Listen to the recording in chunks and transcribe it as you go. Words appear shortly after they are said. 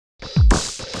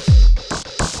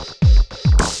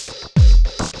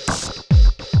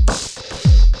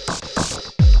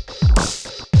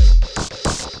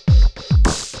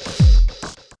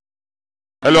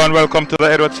Hello and welcome to the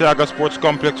Edward Seaga Sports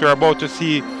Complex. We're about to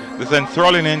see this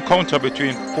enthralling encounter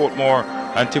between Portmore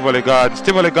and Tivoli Gardens.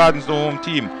 Tivoli Gardens, the home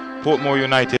team. Portmore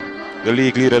United, the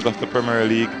league leaders of the Premier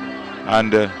League.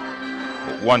 And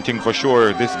one thing for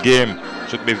sure, this game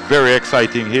should be very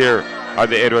exciting here at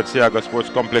the Edward Seaga Sports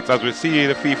Complex as we see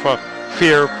the FIFA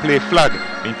fair play flag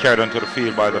being carried onto the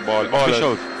field by the ball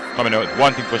officials coming out.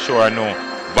 One thing for sure, I know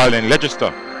Valen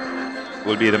Legister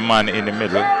will be the man in the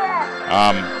middle.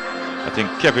 I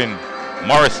think Kevin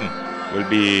Morrison will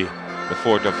be the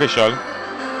fourth official,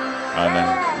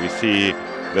 and we see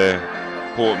the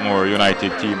Portmore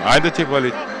United team and the Tivoli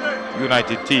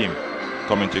United team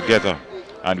coming together,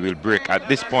 and will break at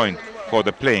this point for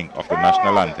the playing of the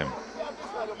national anthem.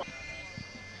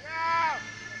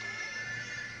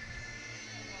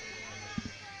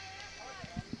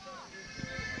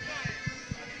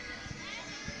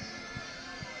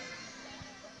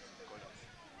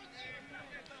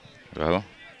 Well,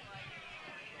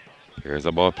 here's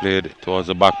a ball played towards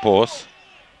the back post,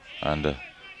 and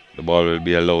the ball will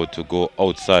be allowed to go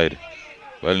outside.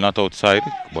 Well, not outside,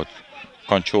 but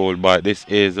controlled by, this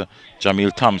is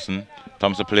Jamil Thompson.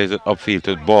 Thompson plays it upfield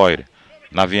to Boyd,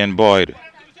 Navian Boyd.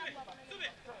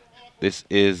 This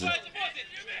is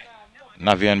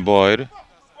Navian Boyd.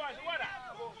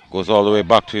 Goes all the way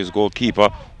back to his goalkeeper,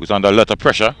 who's under a lot of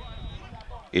pressure.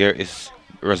 Here is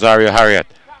RosarioHarriott.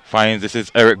 Finds, this is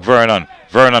Eric Vernon.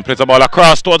 Vernon plays the ball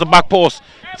across towards the back post.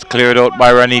 It's cleared out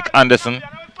by Ranique Anderson,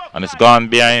 and it's gone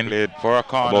behind. Played for a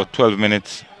corner. About 12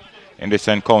 minutes in this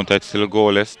encounter. It's still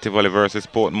goalless. Tivoli versus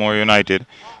Portmore United.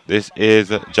 This is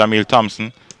Jamil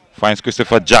Thompson. Finds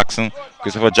Christopher Jackson.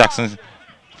 Christopher Jackson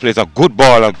plays a good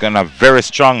ball and a very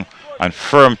strong and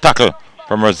firm tackle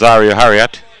from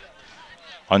RosarioHarriott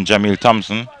on Jamil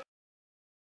Thompson.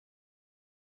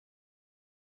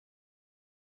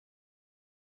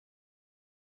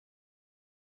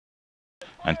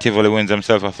 And Tivoli wins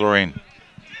himself a throw-in.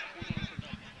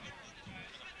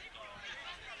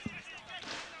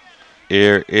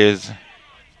 Here is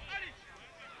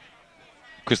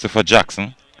Christopher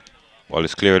Jackson. Ball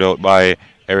is cleared out by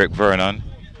Eric Vernon.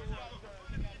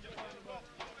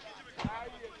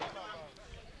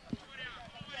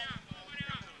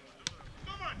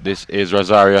 This is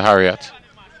RosarioHarriott.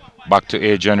 Back to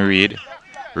Adrian Reed.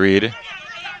 Reed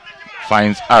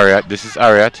finds Harriott. This is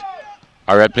Harriott.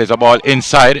 Harriott plays a ball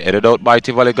inside, headed out by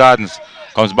Tivoli Gardens.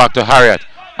 Comes back to Harriott.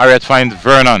 Harriott finds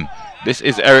Vernon. This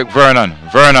is Eric Vernon.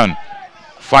 Vernon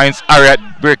finds Harriott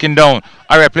breaking down.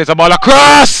 Harriott plays a ball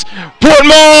across.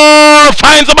 Portmore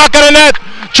finds the back of the net.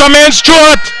 Tremaine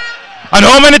Stewart. And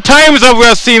how many times have we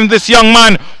seen this young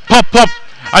man pop up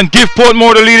and give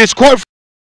Portmore the lead? He scored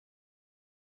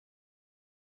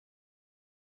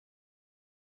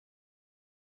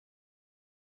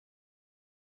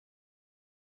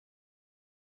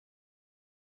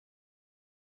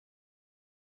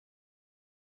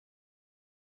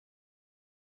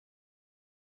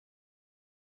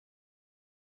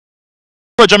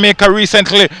for Jamaica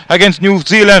recently against New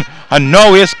Zealand, and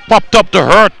now he has popped up to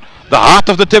hurt the heart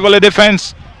of the Tivoli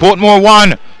defense. Portmore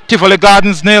 1, Tivoli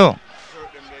Gardens 0.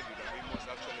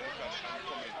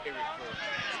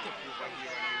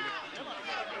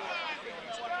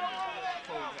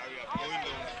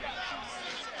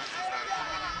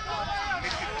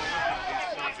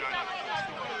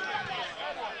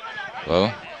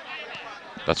 Well,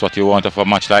 that's what you want of a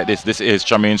match like this. This is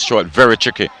Tremaine Stewart, very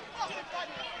tricky.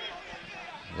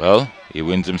 Well, he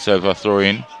wins himself a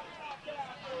throw-in.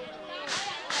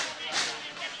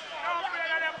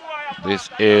 This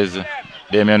is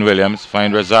Damian Williams.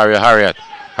 Find RosarioHarriott.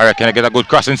 Harriott, can I get a good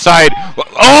cross inside?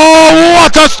 Oh,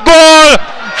 what a goal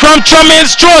from Tremaine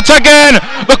Stewart again.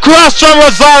 The cross from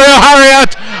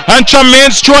RosarioHarriott, and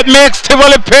Tremaine Stewart makes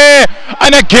Tivoli pay.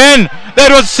 And again, that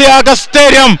was Seaga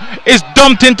Stadium is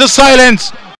dumped into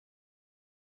silence.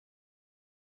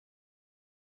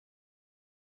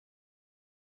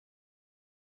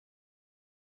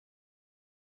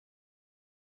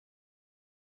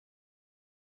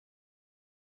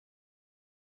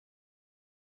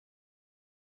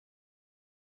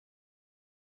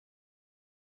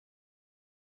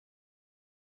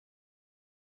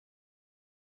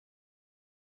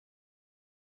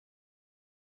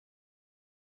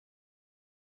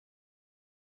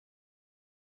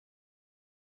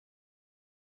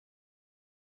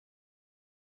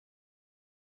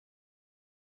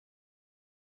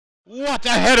 What a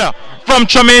header from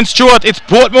Tremaine Stewart. It's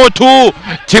Portmore 2,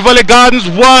 Tivoli Gardens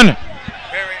 1. Very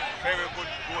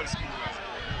good goal scorer.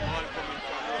 All coming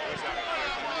from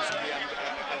Rosario.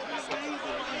 As we said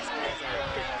before, these players are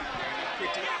effective and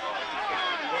pretty.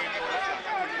 Going down the flank,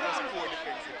 I think it was poor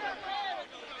defensive.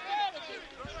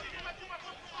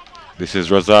 This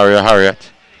is Rosario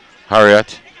Harriott.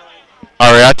 Harriott.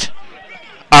 Harriott.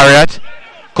 Harriott.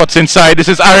 Cuts inside. This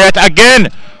is Harriott again.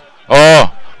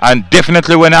 Oh, and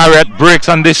definitely when Harriott breaks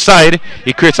on this side,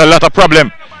 he creates a lot of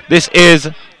problem. This is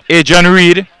Adrian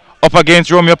Reed up against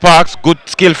Romeo Parks. Good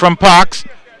skill from Parks.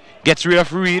 Gets rid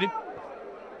of Reed.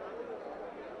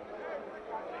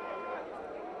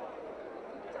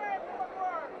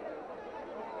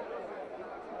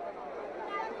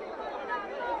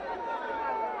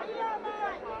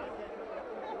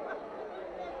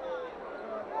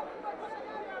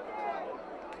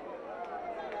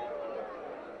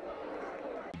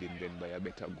 Then by a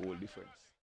better goal difference.